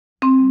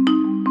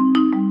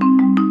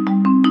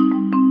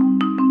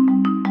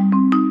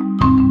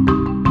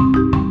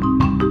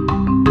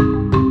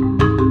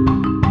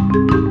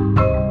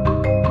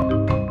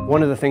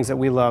One of the things that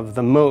we love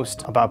the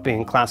most about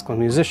being classical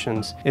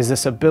musicians is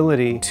this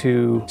ability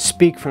to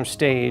speak from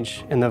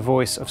stage in the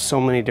voice of so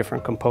many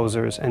different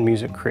composers and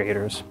music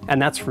creators.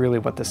 And that's really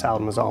what this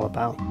album is all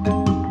about.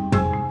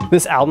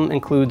 This album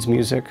includes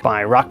music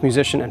by rock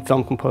musician and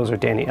film composer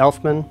Danny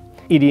Elfman,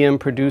 EDM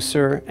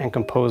producer and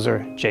composer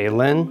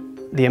Jlin,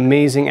 the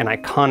amazing and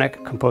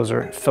iconic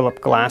composer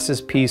Philip Glass's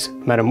piece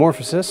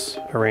Metamorphosis,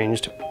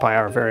 arranged by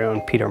our very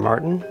own Peter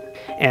Martin,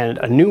 and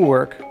a new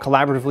work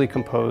collaboratively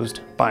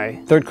composed by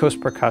Third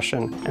Coast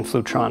Percussion and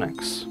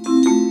Flutronix.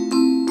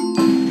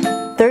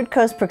 Third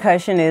Coast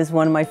Percussion is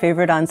one of my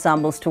favorite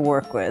ensembles to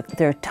work with.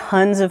 They're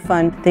tons of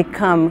fun. They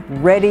come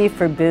ready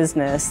for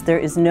business. There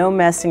is no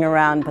messing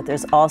around, but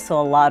there's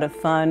also a lot of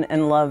fun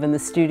and love in the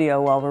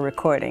studio while we're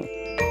recording.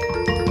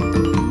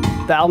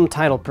 The album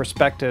title,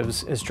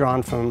 Perspectives, is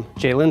drawn from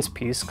Jlin's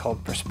piece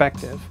called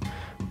Perspective,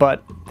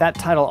 but that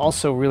title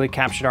also really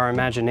captured our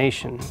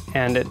imagination,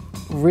 and it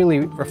really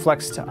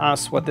reflects to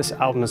us what this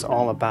album is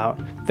all about.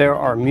 There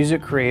are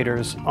music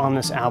creators on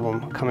this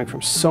album coming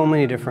from so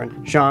many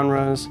different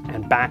genres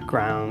and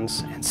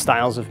backgrounds and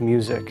styles of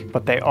music,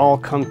 but they all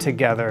come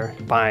together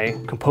by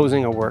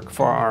composing a work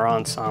for our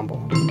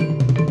ensemble.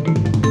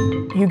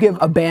 You give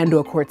a band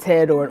or a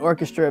quartet or an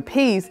orchestra a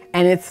piece,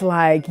 and it's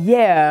like,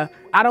 yeah,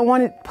 I don't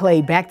want it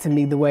played back to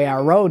me the way I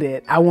wrote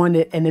it. I want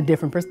it in a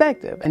different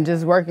perspective. And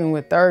just working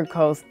with Third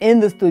Coast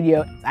in the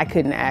studio, I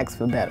couldn't ask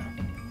for better,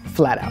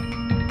 flat out.